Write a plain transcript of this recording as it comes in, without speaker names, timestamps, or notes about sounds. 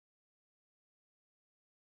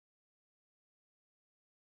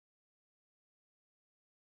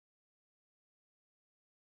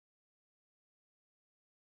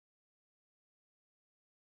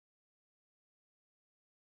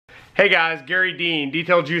Hey guys, Garry Dean,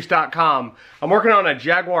 DetailJuice.com. I'm working on a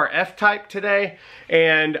Jaguar F-Type today,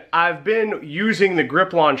 and I've been using the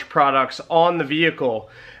grip launch products on the vehicle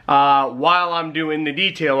while I'm doing the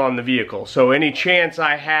detail on the vehicle. So any chance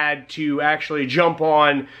I had to actually jump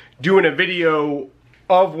on doing a video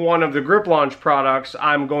of one of the grip launch products,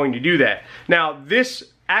 I'm going to do that. Now this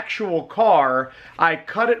actual car, I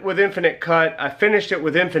cut it with Infinite Cut, I finished it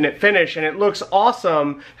with Infinite Finish, and it looks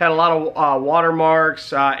awesome. Had a lot of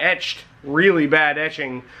watermarks, etched, really bad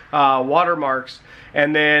etching watermarks,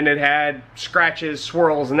 and then it had scratches,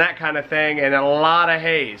 swirls, and that kind of thing, and a lot of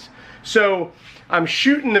haze. So I'm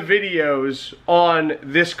shooting the videos on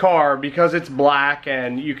this car because it's black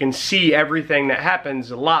and you can see everything that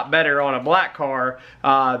happens a lot better on a black car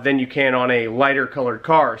than you can on a lighter colored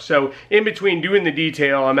car. So in between doing the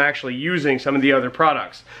detail, I'm actually using some of the other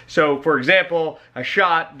products. So for example, I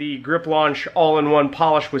shot the Grip Launch all-in-one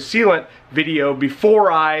polish with sealant video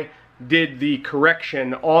before I did the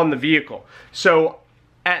correction on the vehicle. So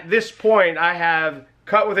at this point I have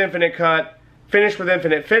cut with Infinite Cut, finished with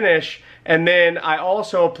Infinite Finish, and then I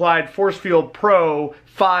also applied Force Field Pro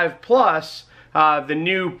 5 Plus, the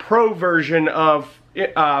new Pro version of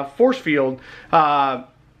Force Field,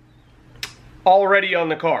 already on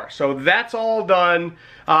the car. So that's all done.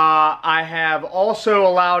 I have also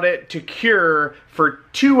allowed it to cure for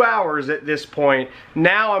 2 hours at this point.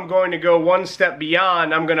 Now I'm going to go one step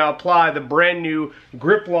beyond. I'm going to apply the brand new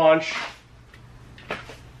Grip Launch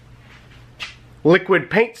liquid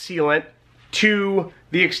paint sealant to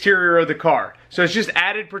the exterior of the car. So it's just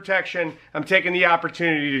added protection. I'm taking the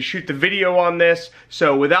opportunity to shoot the video on this.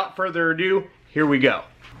 So without further ado, here we go.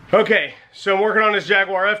 Okay, so I'm working on this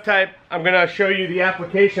Jaguar F-Type. I'm gonna show you the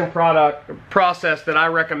application process that I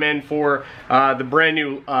recommend for the brand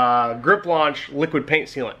new Grip Launch liquid paint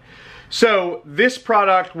sealant. So this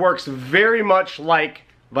product works very much like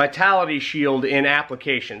Vitality Shield in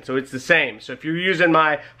application. So it's the same. So if you're using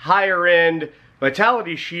my higher end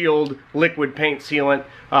Vitality Shield liquid paint sealant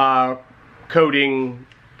coating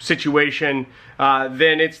situation,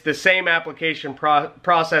 then it's the same application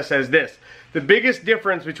process as this. The biggest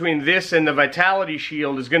difference between this and the Vitality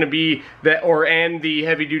Shield is going to be that, and the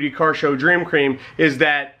Heavy Duty Car Show Dream Cream, is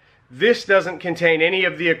that this doesn't contain any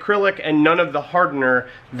of the acrylic and none of the hardener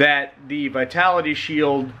that the Vitality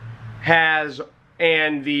Shield has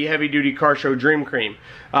and the Heavy Duty Car Show Dream Cream.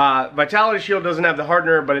 Vitality Shield doesn't have the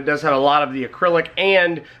hardener, but it does have a lot of the acrylic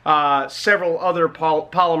and several other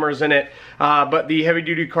polymers in it. But the Heavy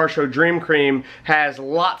Duty Car Show Dream Cream has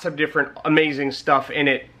lots of different amazing stuff in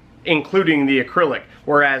it, including the acrylic,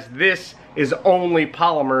 whereas this is only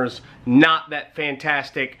polymers, not that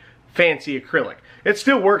fantastic fancy acrylic. It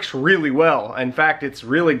still works really well. In fact, it's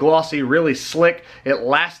really glossy, really slick. It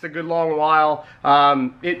lasts a good long while.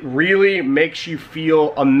 It really makes you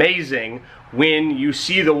feel amazing when you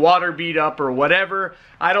see the water bead up or whatever.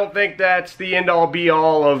 I don't think that's the end-all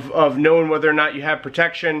be-all of knowing whether or not you have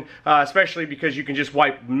protection, especially because you can just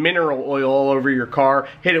wipe mineral oil all over your car,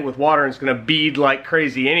 hit it with water, and it's going to bead like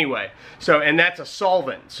crazy anyway. So, and that's a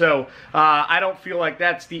solvent. So I don't feel like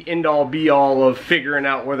that's the end-all be-all of figuring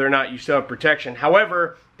out whether or not you still have protection.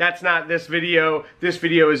 However, that's not this video. This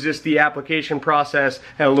video is just the application process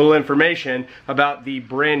and a little information about the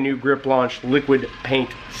brand new Grip Launch liquid paint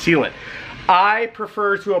sealant. I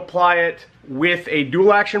prefer to apply it with a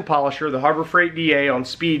dual action polisher, the Harbor Freight DA on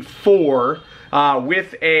speed 4,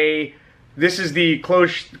 with a, this is the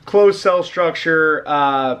closed cell structure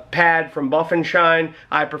pad from Buff and Shine.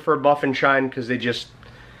 I prefer Buff and Shine because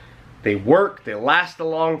they work, they last a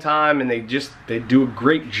long time, and they do a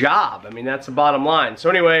great job. I mean, that's the bottom line. So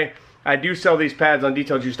anyway, I do sell these pads on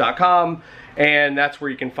DetailJuice.com, and that's where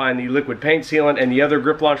you can find the liquid paint sealant and the other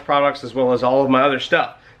Grip Launch products, as well as all of my other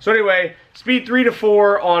stuff. So anyway, speed 3 to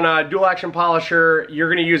 4 on a dual action polisher. You're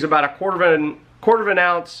going to use about a quarter of an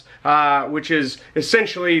ounce, which is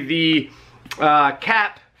essentially the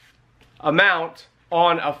cap amount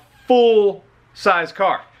on a full size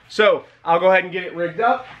car. So I'll go ahead and get it rigged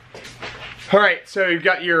up. Alright, so you've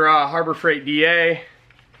got your Harbor Freight DA.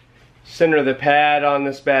 Center the pad on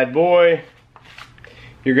this bad boy.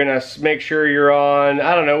 You're going to make sure you're on,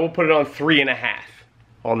 I don't know, we'll put it on 3.5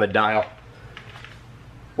 on the dial.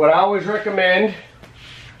 What I always recommend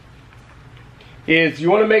is you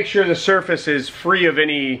want to make sure the surface is free of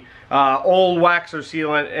any old wax or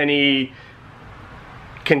sealant, any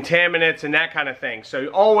contaminants and that kind of thing. So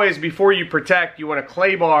always, before you protect, you want a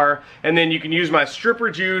clay bar, and then you can use my stripper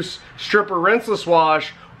juice, stripper rinseless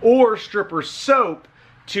wash, or stripper soap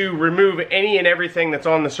to remove any and everything that's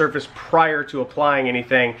on the surface prior to applying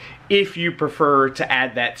anything, if you prefer to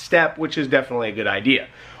add that step, which is definitely a good idea.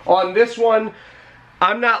 On this one,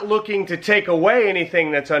 I'm not looking to take away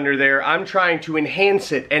anything that's under there. I'm trying to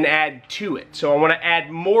enhance it and add to it. So I want to add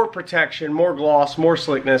more protection, more gloss, more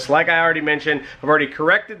slickness. Like I already mentioned, I've already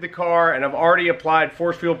corrected the car and I've already applied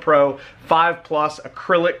Force Field Pro 5+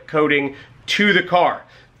 acrylic coating to the car.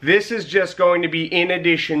 This is just going to be in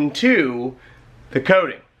addition to the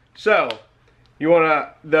coating. So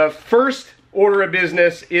the first order of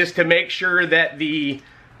business is to make sure that you're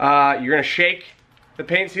going to shake the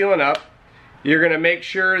paint sealant up. You're going to make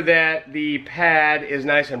sure that the pad is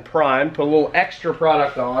nice and primed. Put a little extra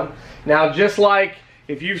product on. Now, just like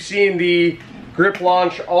if you've seen the Grip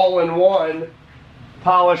Launch all-in-one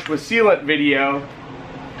polish with sealant video,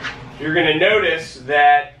 you're going to notice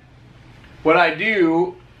that what I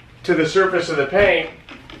do to the surface of the paint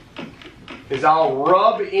is I'll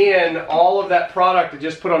rub in all of that product to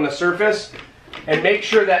just put on the surface and make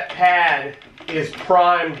sure that pad is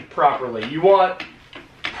primed properly. You want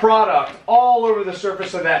product all over the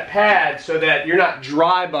surface of that pad so that you're not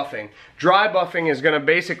dry buffing. Dry buffing is going to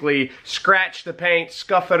basically scratch the paint,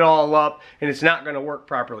 scuff it all up, and it's not going to work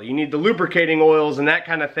properly. You need the lubricating oils and that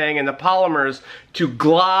kind of thing and the polymers to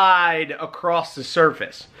glide across the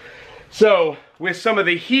surface. So with some of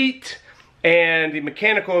the heat and the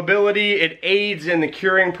mechanical ability, it aids in the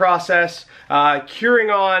curing process. Curing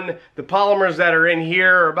on the polymers that are in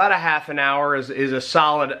here, about a half an hour is a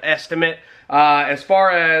solid estimate. As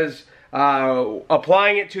far as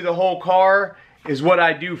applying it to the whole car is what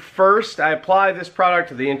I do first. I apply this product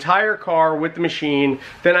to the entire car with the machine.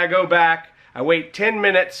 Then I go back, I wait 10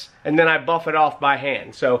 minutes, and then I buff it off by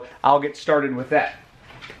hand. So I'll get started with that.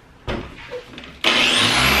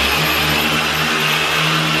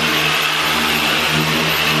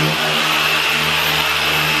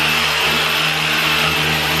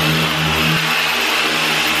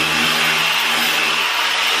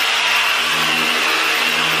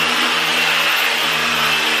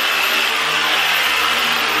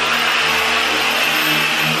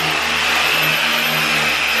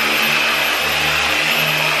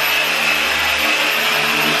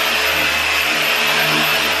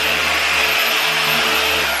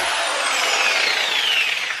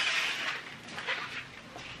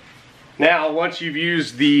 Now, once you've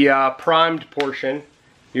used the primed portion,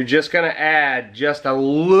 you're just going to add just a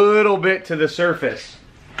little bit to the surface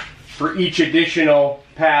for each additional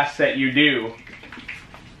pass that you do.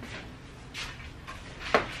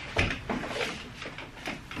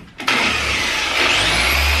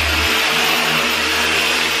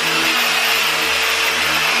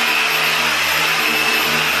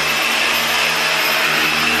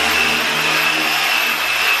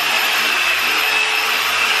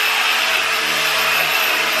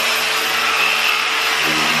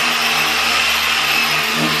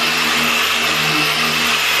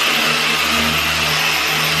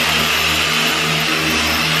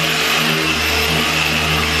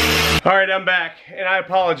 Alright, I'm back, and I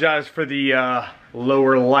apologize for the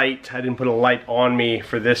lower light. I didn't put a light on me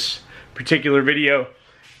for this particular video.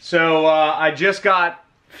 So I just got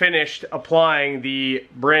finished applying the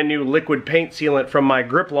brand new liquid paint sealant from my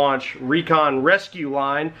Grip Launch Recon Rescue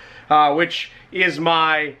line, which is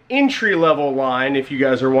my entry-level line, if you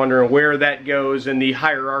guys are wondering where that goes in the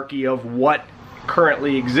hierarchy of what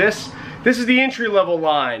currently exists. This is the entry-level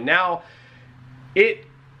line. Now,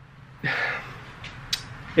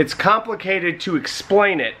 it's complicated to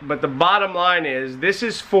explain it, but the bottom line is this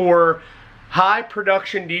is for high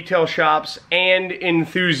production detail shops and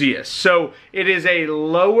enthusiasts. So it is a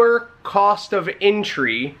lower cost of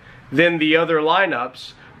entry than the other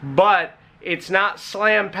lineups, but it's not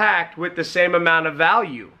slam packed with the same amount of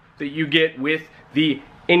value that you get with the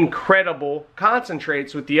incredible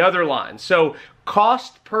concentrates with the other lines. So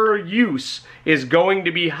cost per use is going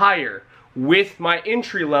to be higher with my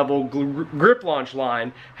entry-level Grip Launch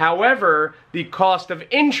line. However, the cost of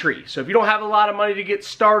entry, so if you don't have a lot of money to get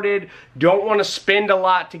started, don't want to spend a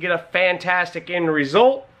lot to get a fantastic end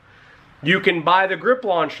result, you can buy the Grip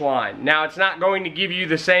Launch line. Now, it's not going to give you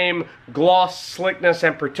the same gloss, slickness,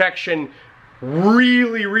 and protection,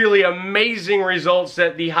 really amazing results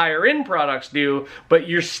that the higher end products do, but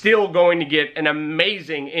you're still going to get an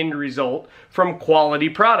amazing end result from quality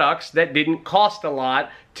products that didn't cost a lot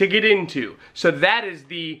to get into. So that is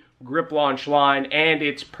the Grip Launch line, and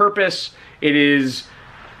its purpose, it is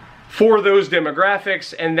for those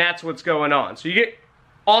demographics, and that's what's going on. So you get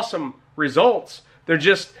awesome results. They're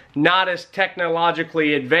just not as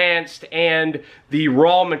technologically advanced, and the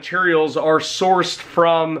raw materials are sourced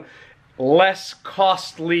from less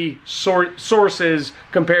costly sources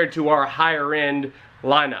compared to our higher end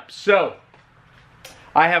lineups. So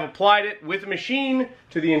I have applied it with a machine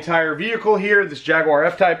to the entire vehicle here, this Jaguar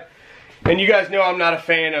F-Type, And you guys know I'm not a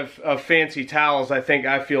fan of fancy towels. I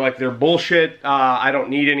feel like they're bullshit. I don't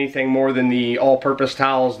need anything more than the all-purpose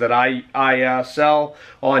towels that I sell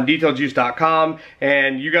on detailjuice.com.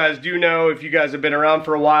 And you guys do know, if you guys have been around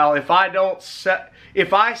for a while, if I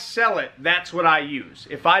sell it, that's what I use.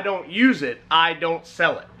 If I don't use it, I don't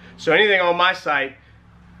sell it. So anything on my site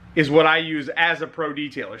is what I use as a pro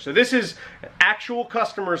detailer. So this is an actual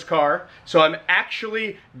customer's car, so I'm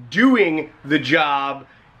actually doing the job,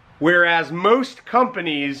 whereas most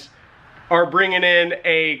companies are bringing in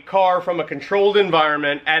a car from a controlled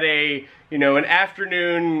environment at a, an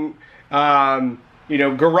afternoon,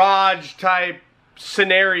 garage type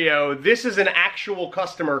scenario. This is an actual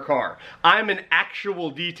customer car. I'm an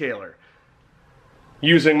actual detailer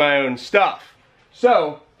using my own stuff.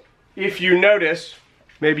 So if you notice,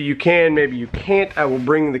 maybe you can, maybe you can't, I will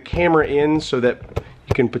bring the camera in so that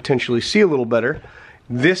you can potentially see a little better.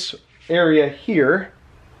 This area here,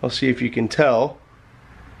 I'll see if you can tell.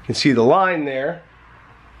 You can see the line there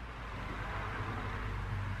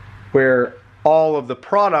where all of the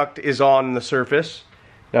product is on the surface.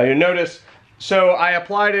 Now you'll notice, so I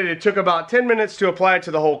applied it. It took about 10 minutes to apply it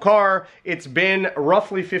to the whole car. It's been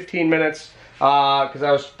roughly 15 minutes because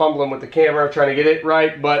I was fumbling with the camera trying to get it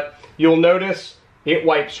right, but you'll notice it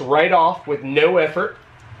wipes right off with no effort.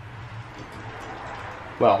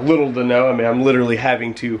 Well, little to no. I mean, I'm literally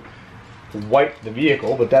having to wipe the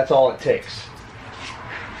vehicle, but that's all it takes.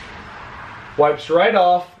 Wipes right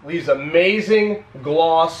off, leaves amazing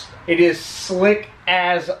gloss. It is slick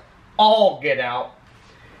as all get out.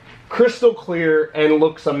 Crystal clear and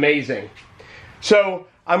looks amazing. So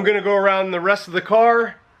I'm gonna go around the rest of the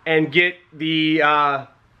car and get the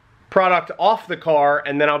product off the car,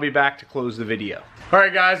 and then I'll be back to close the video.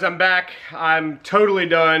 Alright guys, I'm back. I'm totally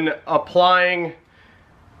done applying,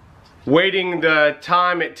 waiting the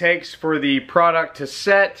time it takes for the product to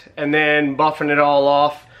set, and then buffing it all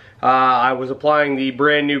off. I was applying the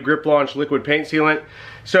brand new Grip Launch liquid paint sealant.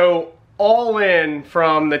 So all in,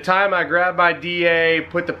 from the time I grabbed my DA,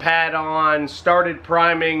 put the pad on, started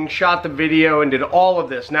priming, shot the video, and did all of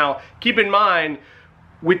this. Now keep in mind,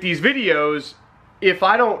 with these videos, if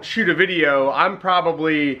I don't shoot a video, I'm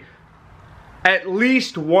probably at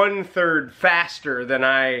least 1/3 faster than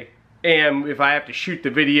I am if I have to shoot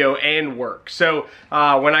the video and work. So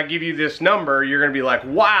when I give you this number, you're gonna be like,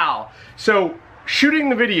 wow. So shooting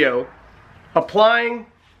the video, applying,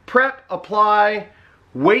 prep, apply,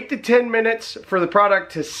 wait the 10 minutes for the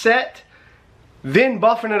product to set, then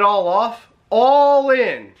buffing it all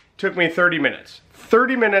in, took me 30 minutes.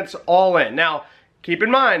 30 minutes all in. Now, keep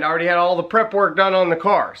in mind, I already had all the prep work done on the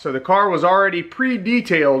car. So the car was already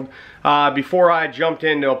pre-detailed before I jumped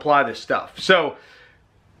in to apply this stuff. So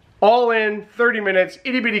all in, 30 minutes,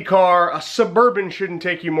 itty bitty car. A Suburban shouldn't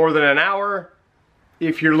take you more than an hour.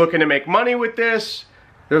 If you're looking to make money with this,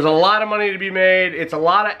 there's a lot of money to be made. It's a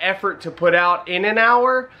lot of effort to put out in an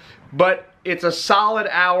hour, but it's a solid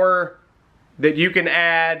hour that you can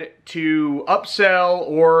add to upsell,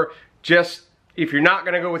 or just, if you're not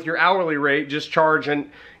going to go with your hourly rate, just charge a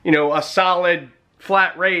solid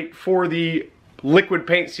flat rate for the liquid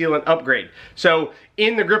paint sealant upgrade. So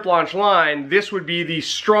in the Grip Launch line, this would be the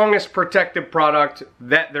strongest protective product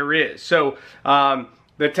that there is. So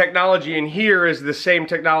the technology in here is the same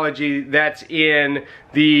technology that's in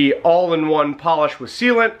the all-in-one polish with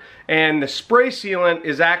sealant, and the spray sealant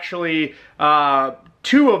is actually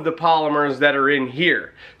 2 of the polymers that are in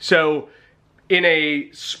here. So in a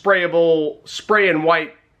sprayable, spray and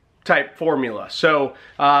wipe type formula. So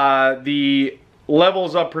the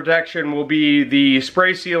levels of protection will be the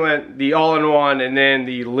spray sealant, the all-in-one, and then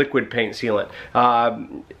the liquid paint sealant.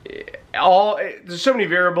 There's so many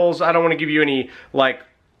variables. I don't want to give you any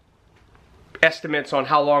estimates on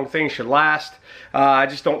how long things should last. I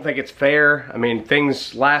just don't think it's fair. I mean,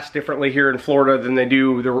 things last differently here in Florida than they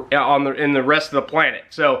do in the rest of the planet.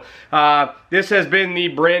 So this has been the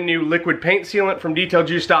brand new liquid paint sealant from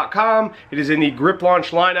detailjuice.com. It is in the Grip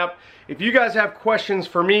Launch lineup. If you guys have questions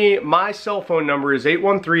for me, my cell phone number is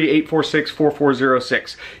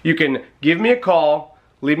 813-846-4406. You can give me a call,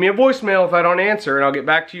 leave me a voicemail if I don't answer, and I'll get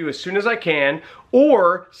back to you as soon as I can,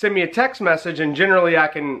 or send me a text message, and generally I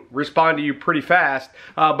can respond to you pretty fast.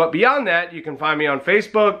 But beyond that, you can find me on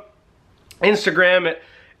Facebook, Instagram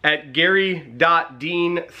at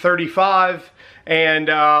Garry.Dean35, and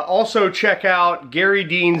also check out Garry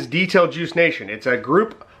Dean's Detail Juice Nation. It's a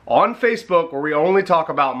group on Facebook where we only talk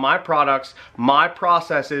about my products, my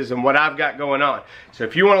processes, and what I've got going on. So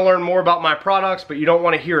if you want to learn more about my products, but you don't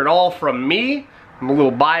want to hear it all from me, I'm a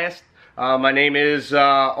little biased. My name is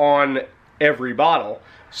on every bottle.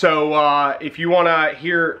 So if you want to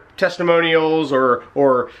hear testimonials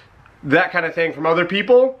or that kind of thing from other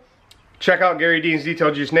people, check out Garry Dean's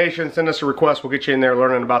Detail Juice Nation. Send us a request. We'll get you in there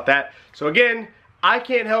learning about that. So again, I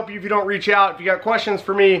can't help you if you don't reach out. If you got questions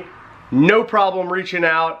for me, no problem reaching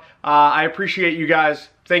out. I appreciate you guys.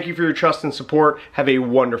 Thank you for your trust and support. Have a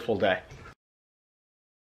wonderful day.